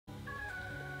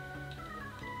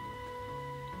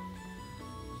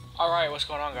Alright, what's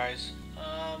going on, guys?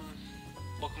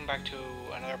 Welcome back to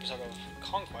another episode of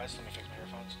Conquest. Let me fix my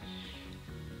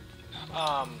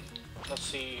earphones. Let's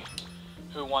see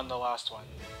who won the last one.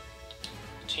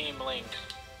 Team Link.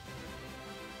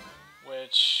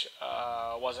 Which,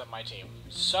 wasn't my team.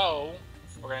 So,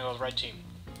 we're gonna go with Red Team.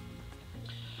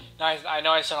 Now, I know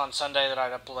I said on Sunday that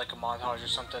I'd upload like a montage or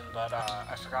something, but,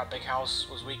 I forgot Big House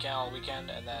was all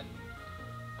weekend, and then...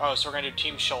 Oh, so we're gonna do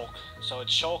Team Shulk. So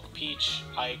it's Shulk, Peach,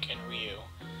 Ike, and Ryu.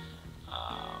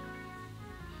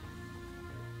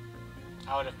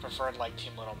 I would have preferred like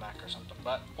Team Little Mac or something,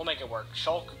 but we'll make it work.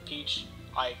 Shulk, Peach,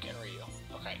 Ike, and Ryu.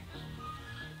 Okay.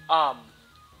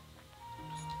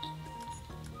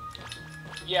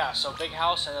 Yeah, so Big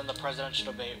House and then the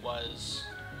presidential debate was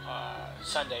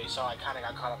Sunday, so I kind of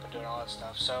got caught up in doing all that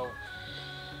stuff. So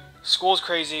school's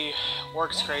crazy,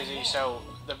 work's crazy, so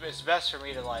it's best for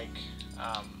me to like.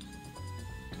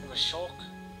 It was Shulk,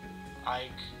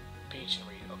 Ike, Peach, and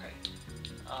Ryu. Okay.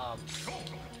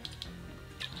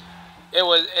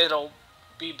 It'll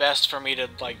be best for me to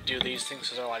like do these things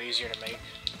because they're a lot easier to make.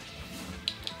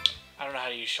 I don't know how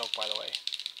to use Shulk, by the way.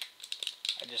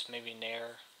 I just maybe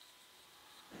nair.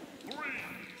 3,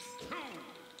 2,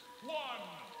 1,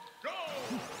 go!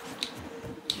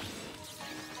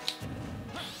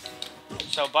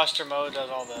 So Buster mode does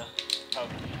all the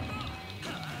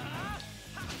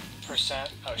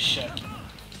percent. Oh shit.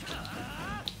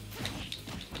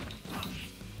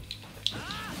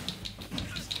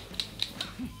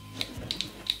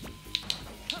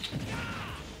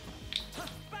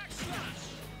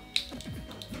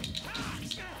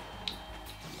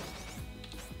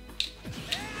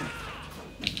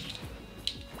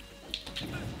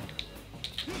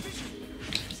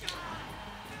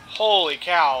 Holy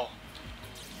cow.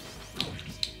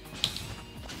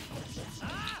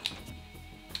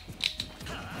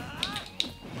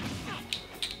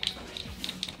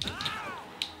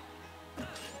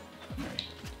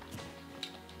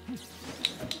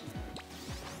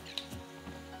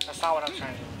 That's not what I'm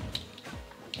trying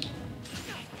to do.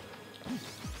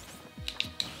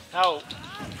 No.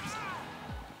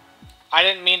 I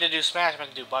didn't mean to do Smash, I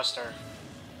meant to do Buster.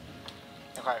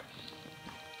 Okay.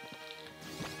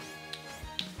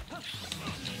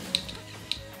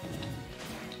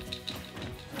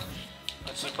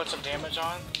 Let's see, put some damage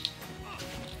on.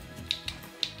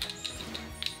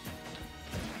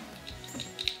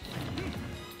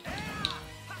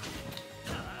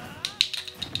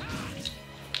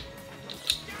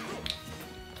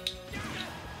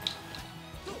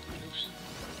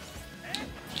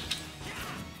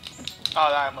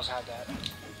 Oh, I almost had that.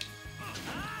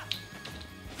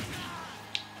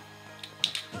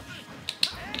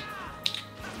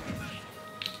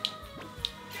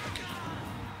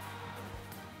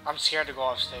 I'm scared to go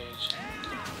off stage.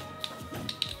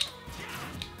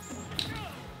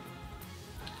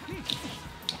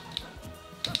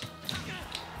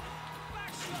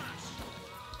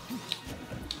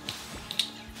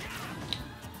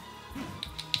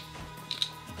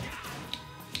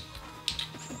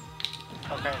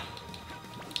 Okay.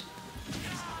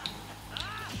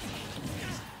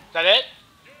 Is that it?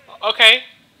 Okay.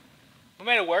 We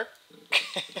made it work.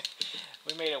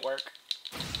 We made it work.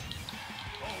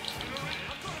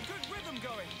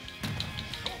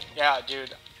 Yeah,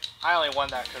 dude. I only won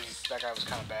that because that guy was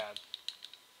kind of bad.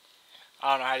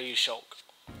 I don't know how to use Shulk.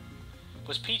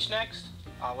 Was Peach next?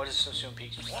 What does it assume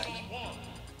Peach was next?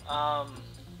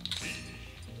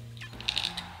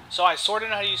 So I sort of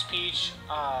know how to use Peach.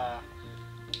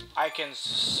 I can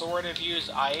sort of use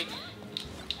Ike,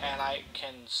 and I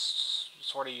can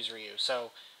sort of use Ryu.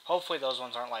 So hopefully those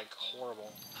ones aren't like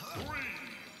horrible. 3,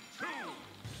 2,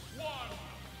 1,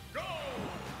 go!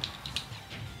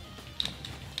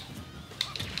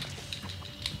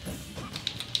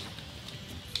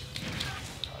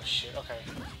 Oh shit, okay.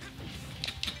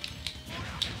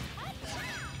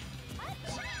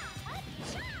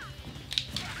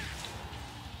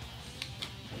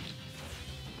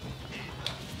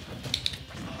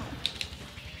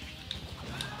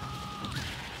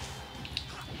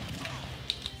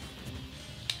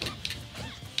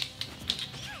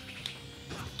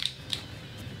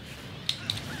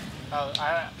 Oh,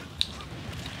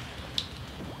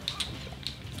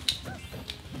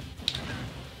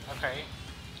 okay.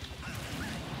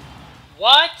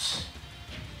 What?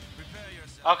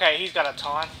 Okay, he's got a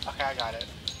taunt. Okay, I got it.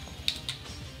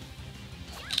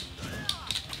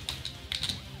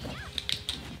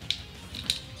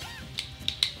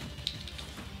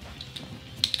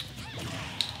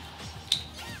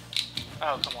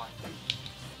 Oh, come on.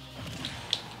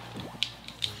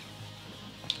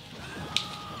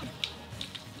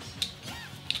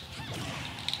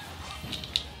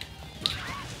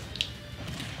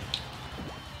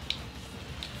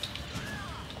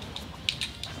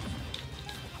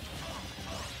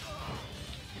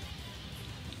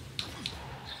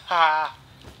 Ha!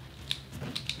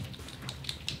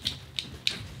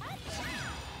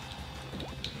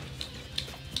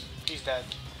 He's dead.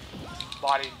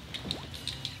 Bodied.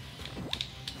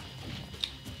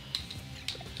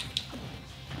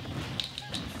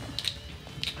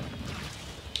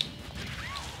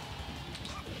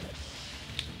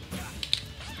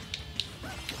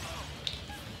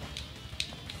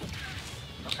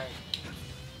 Okay.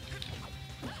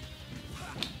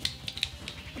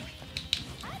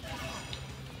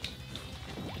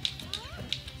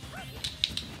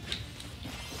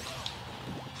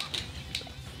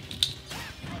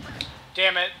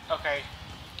 Damn it. Okay.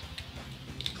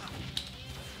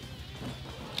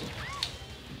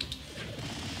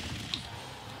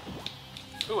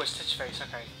 Ooh, a Stitch face.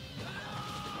 Okay.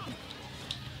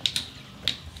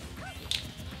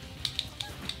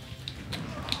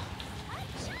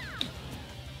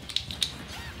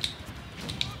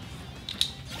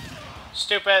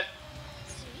 Stupid.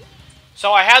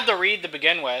 So I had the read to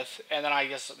begin with, and then I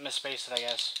just misspaced it, I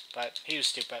guess. But he was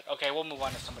stupid. Okay, we'll move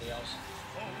on to somebody else.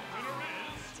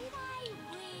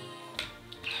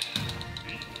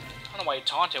 I don't know why he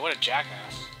taunted. What a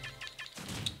jackass.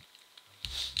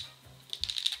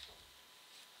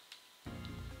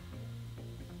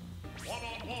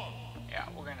 Yeah,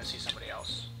 we're gonna see somebody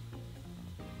else.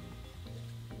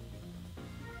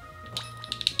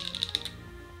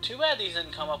 Too bad these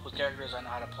didn't come up with characters I know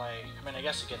how to play. I mean, I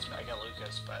guess it gets me. I get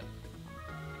Lucas, but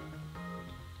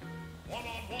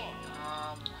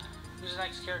who's the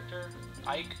next character?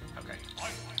 Ike. Okay.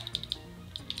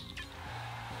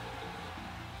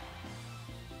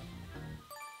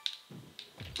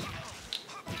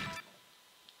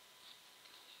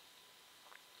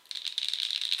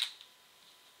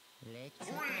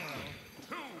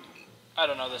 I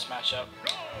don't know this matchup.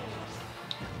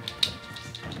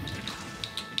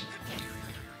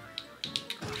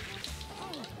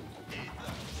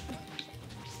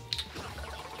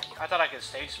 I thought I could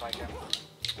stage spike him.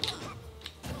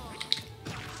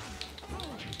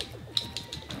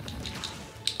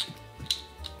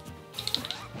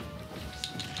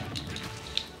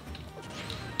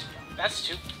 That's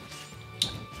too.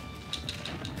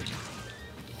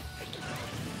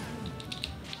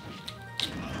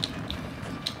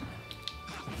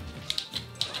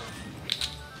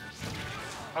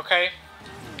 Okay.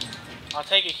 I'll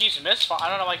take it. He's misfire. I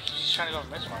don't know why he's trying to go for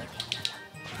misfire.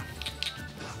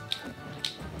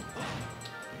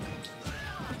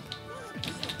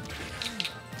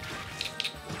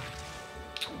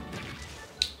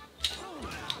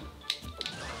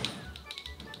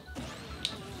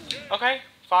 Okay,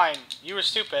 fine. You were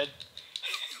stupid.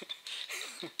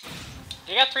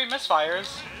 You got 3 misfires.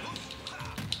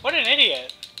 What an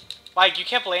idiot. Like, you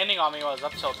kept landing on me while I was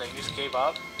up tilting. You just gave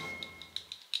up.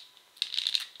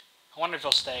 I wonder if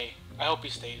he'll stay. I hope he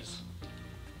stays.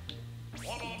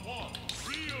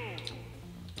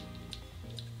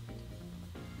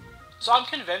 So I'm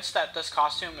convinced that this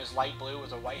costume is light blue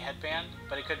with a white headband,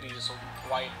 but it could be just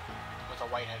white with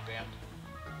a white headband.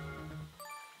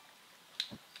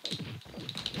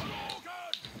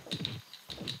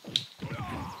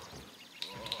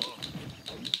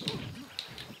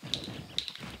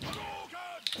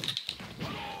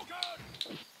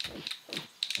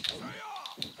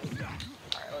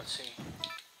 Alright, let's see.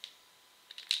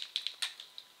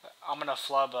 I'm gonna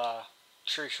flub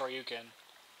True Shoryuken.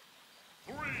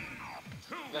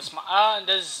 This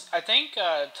does I think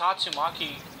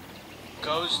Tatsumaki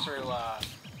goes through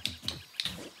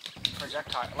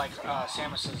projectile like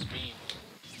Samus's beam.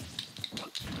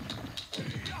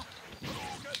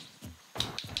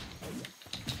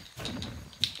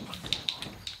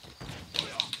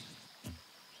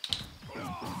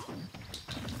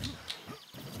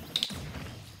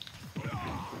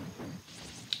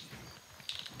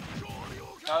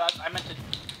 No, I meant to.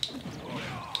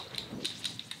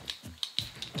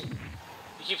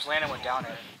 He keeps landing with down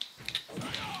air.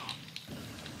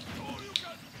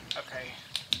 Okay.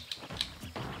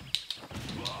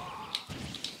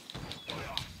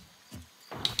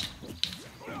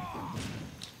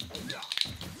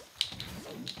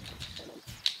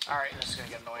 Alright, this is gonna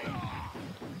get annoying.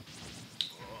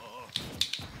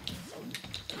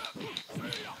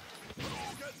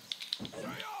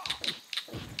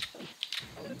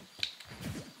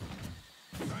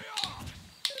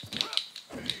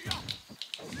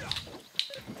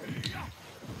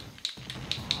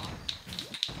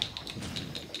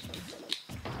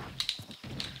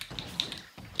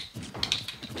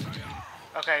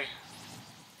 Okay.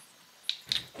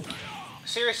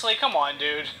 Seriously, come on,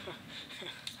 dude.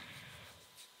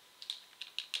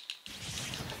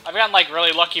 I've gotten like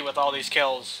really lucky with all these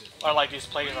kills, or like these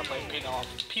players I'm playing,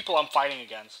 people I'm fighting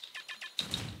against.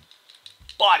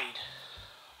 Bodied.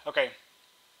 Okay.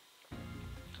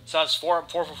 So that's four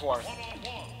for 4.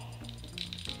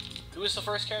 Who was the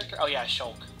first character? Oh yeah,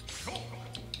 Shulk.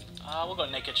 We'll go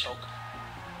naked Shulk.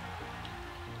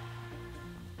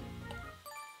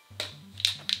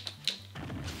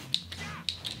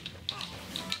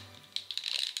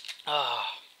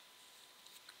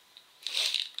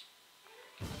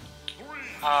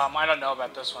 I don't know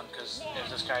about this one, because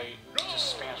if this guy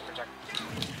just spams project.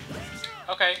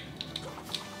 Okay.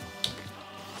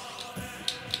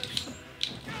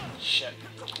 Shit.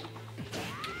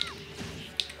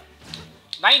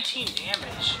 19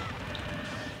 damage.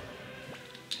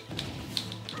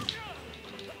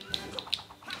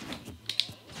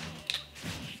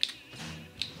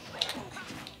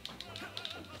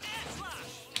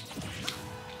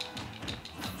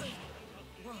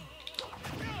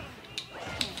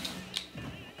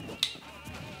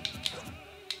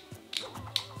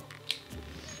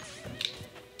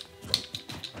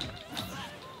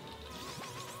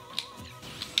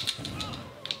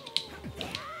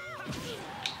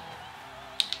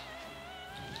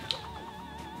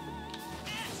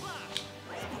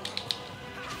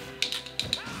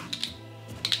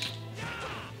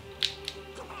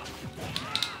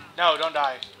 No, don't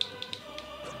die.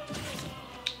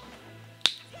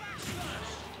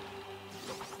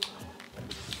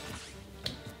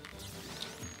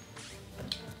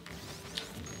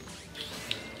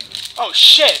 Oh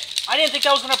shit! I didn't think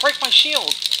that was gonna break my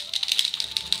shield!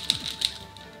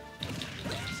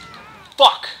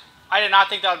 Fuck! I did not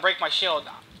think that would break my shield.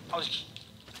 I was...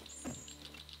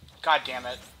 God damn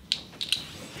it.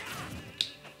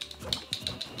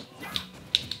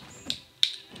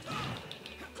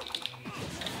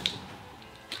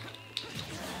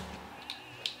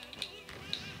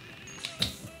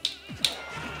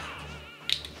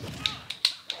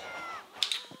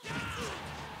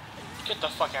 Get the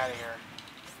fuck out of here.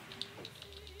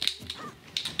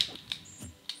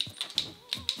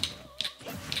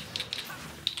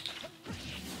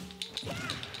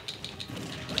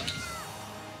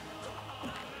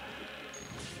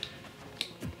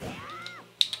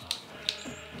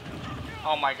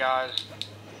 Oh my god.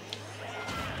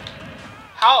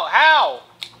 How?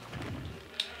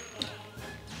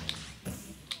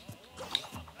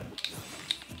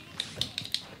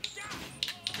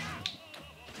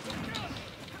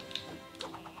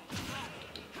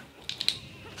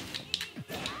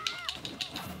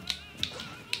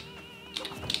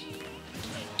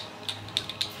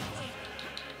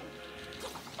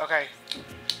 Okay.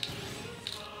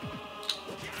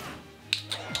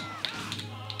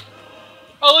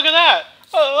 Oh, look at that!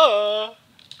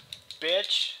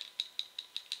 Bitch.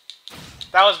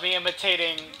 That was me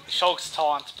imitating Shulk's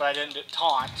taunt, but I didn't do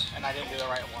and I didn't do the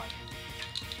right one.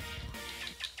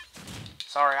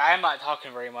 Sorry, I am not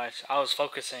talking very much. I was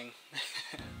focusing.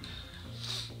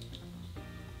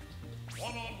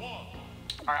 One-on-one.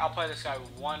 Alright, I'll play this guy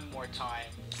one more time.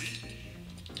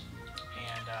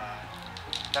 And,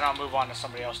 then I'll move on to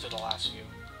somebody else to the last few.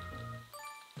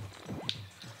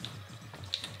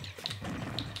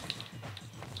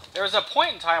 There was a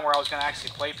point in time where I was going to actually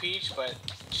play Peach, but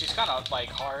she's kind of, like,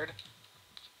 hard.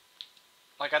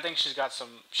 Like, I think she's got some...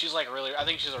 She's, like, really... I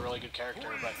think she's a really good character,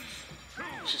 but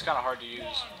she's kind of hard to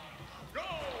use.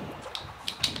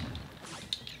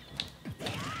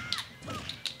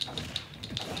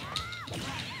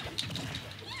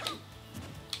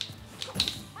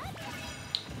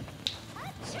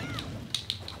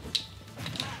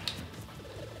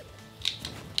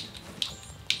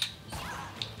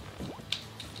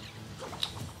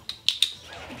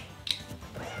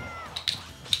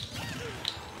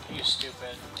 You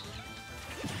stupid.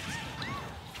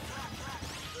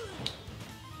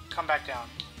 Come back down.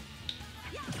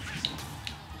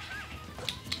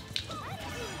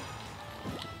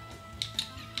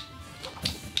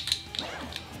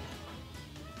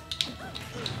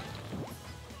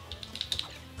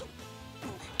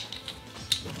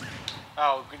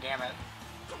 Oh, damn it.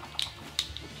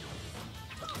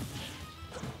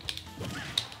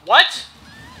 What?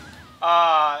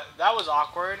 That was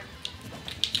awkward.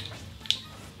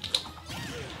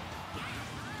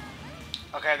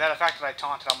 Okay, that fact that I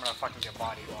taunted, I'm gonna fucking get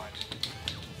bodied, watch.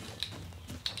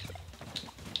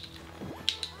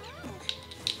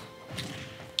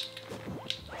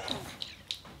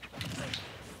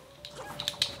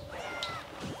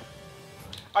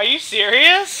 Are you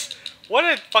serious? What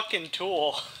a fucking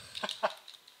tool.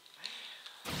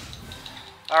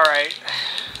 Alright.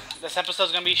 This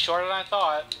episode's gonna be shorter than I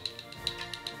thought.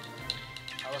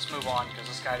 let's move on because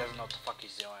this guy doesn't know what the fuck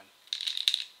he's doing.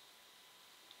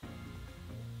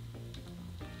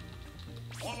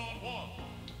 One-on-one.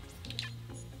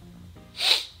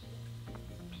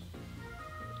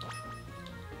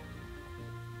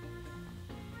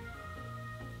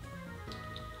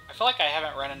 I feel like I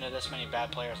haven't run into this many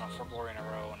bad players on For Glory in a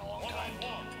row in a long time.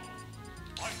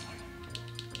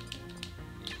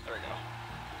 There we go.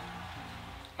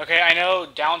 Okay, I know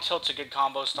down tilt's a good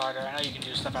combo starter. I know you can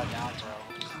do stuff out down throw.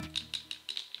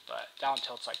 But down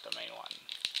tilt's like the main one.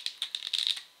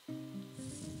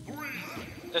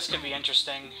 This could be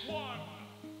interesting. One,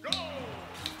 go!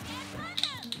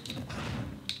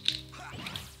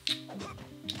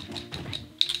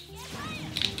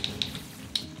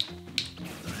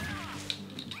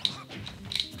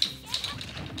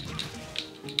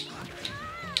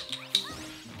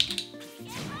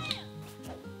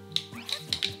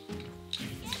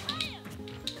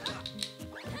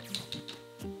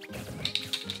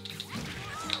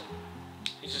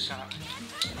 He's just gonna...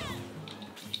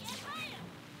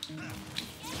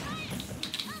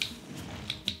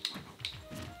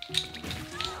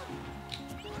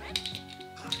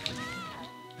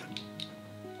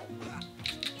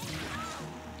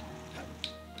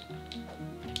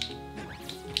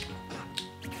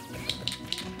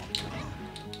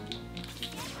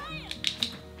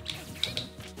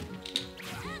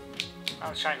 I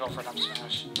was trying to go for an up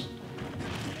smash.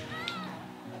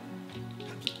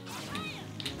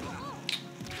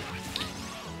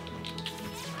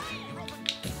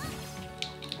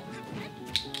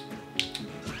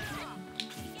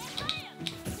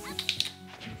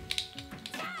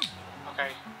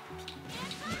 Okay.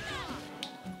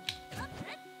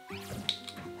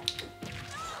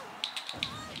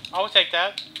 I will take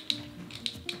that.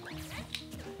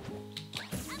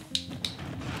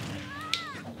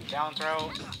 Down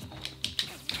throw.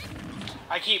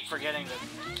 I keep forgetting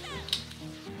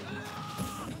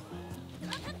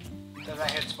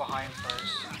that hits behind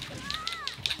first.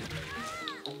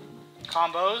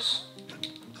 Combos.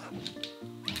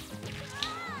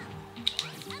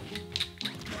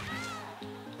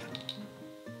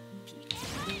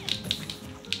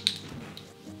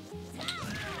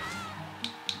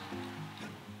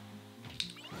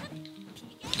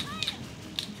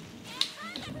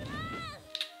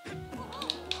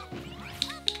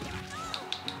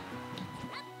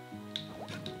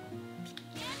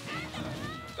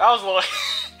 That was a little...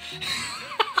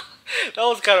 that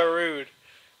was kind of rude.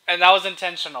 And that was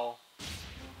intentional.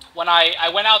 When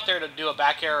I went out there to do a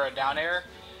back air or a down air,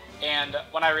 and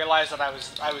when I realized that I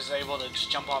was able to just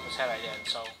jump off his head, I did.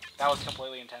 So that was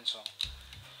completely intentional.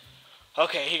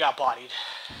 Okay, he got bodied.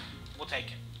 We'll take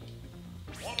it.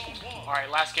 Alright,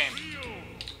 last game.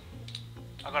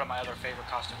 I'll go to my other favorite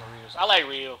costume of Ryu's. I like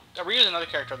Ryu. Ryu's another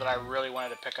character that I really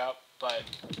wanted to pick up, but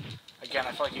again,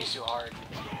 I feel like he's too hard.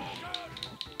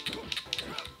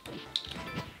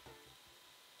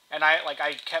 And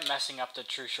I kept messing up the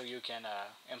true Shoryuken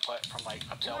input from like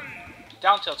up tilt.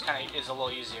 Down tilt is a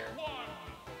little easier.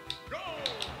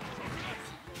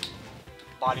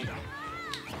 Body.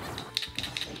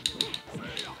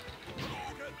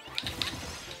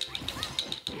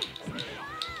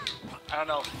 I don't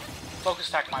know. Focus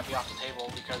attack might be off the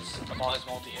table because of all his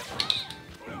multi-hit moves.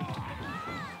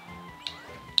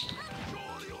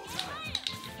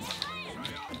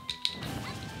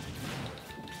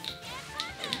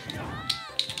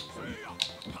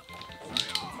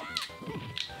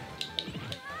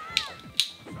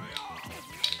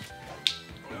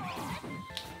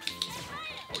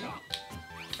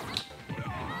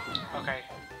 Okay.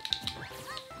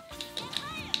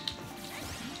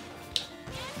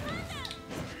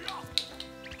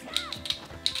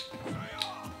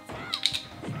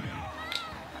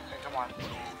 Okay, come on.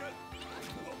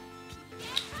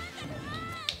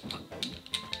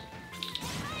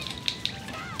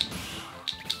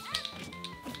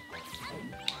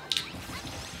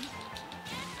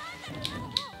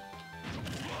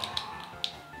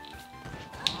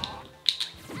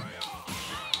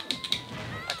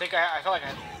 I feel like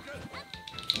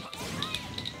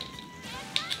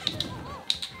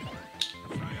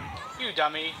You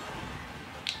dummy.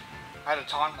 I had a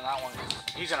taunt on that one because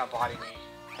he's gonna body me.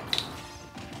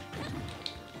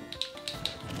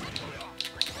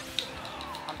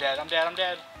 I'm dead, I'm dead, I'm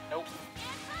dead. Nope.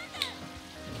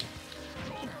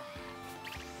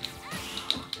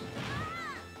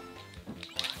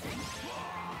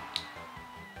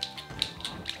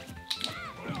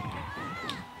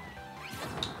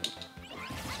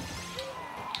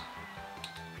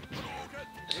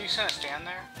 Is he just gonna stand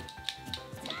there?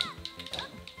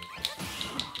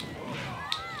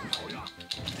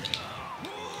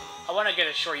 I want to get a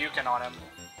Shoryuken on him.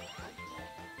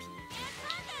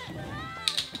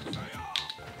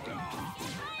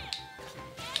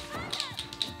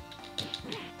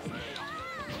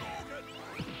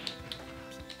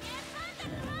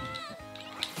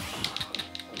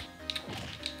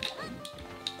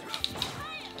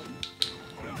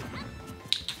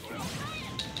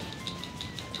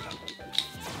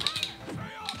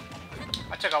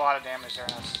 I took a lot of damage there.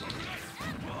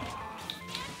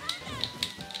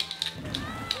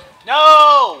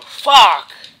 No!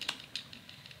 Fuck!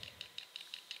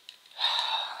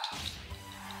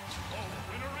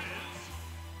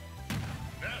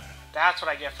 That's what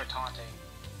I get for taunting.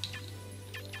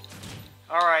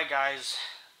 Alright, guys.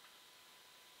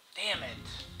 Damn it.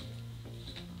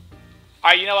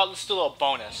 Alright, you know what? Let's do a little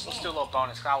bonus. Let's do a little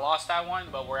bonus. 'Cause I lost that one,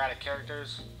 but we're out of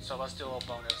characters. So let's do a little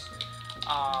bonus.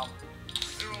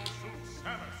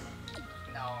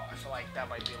 No, I feel like that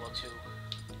might be a little too...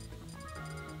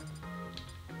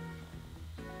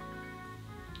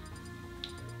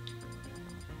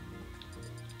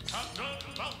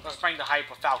 Let's bring the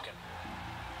hype of Falcon.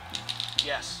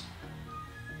 Yes.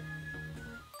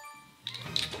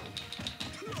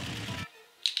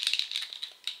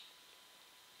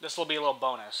 This will be a little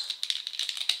bonus.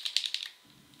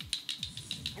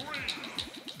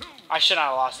 I should not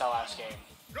have lost that last game.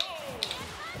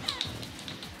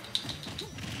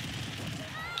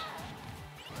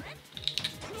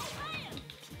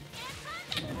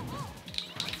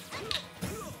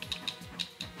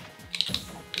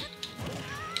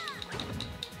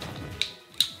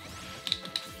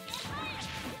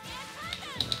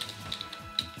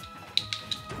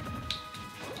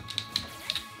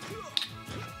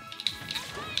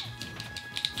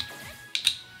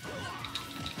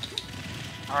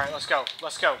 Alright, let's go.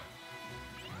 Let's go.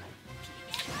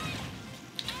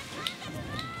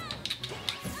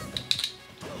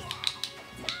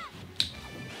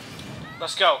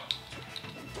 Let's go.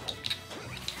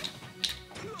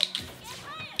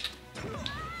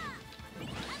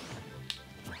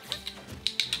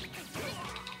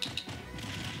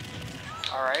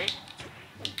 Alright.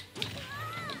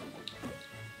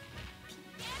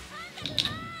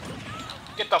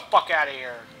 Get the fuck out of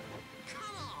here.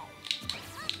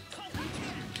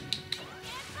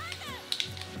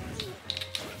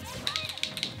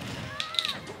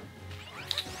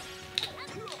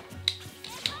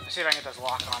 Let's see if I can get this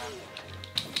lock on him.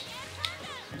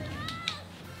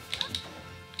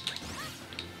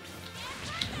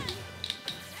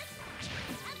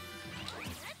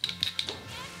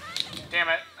 Damn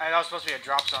it. That was supposed to be a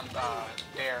drop zone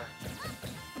dare.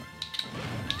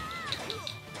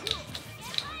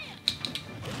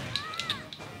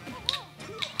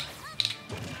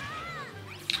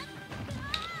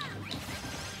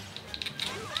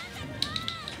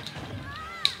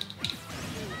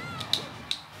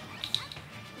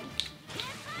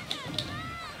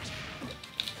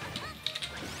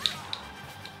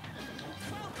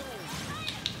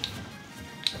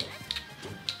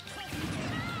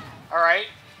 Alright.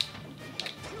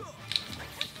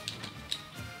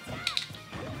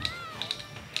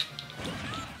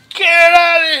 Get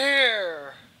out of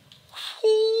here!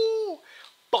 Woo!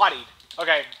 Bodied.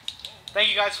 Okay. Thank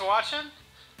you guys for watching.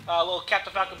 A little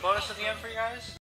Captain Falcon bonus at the end for you guys.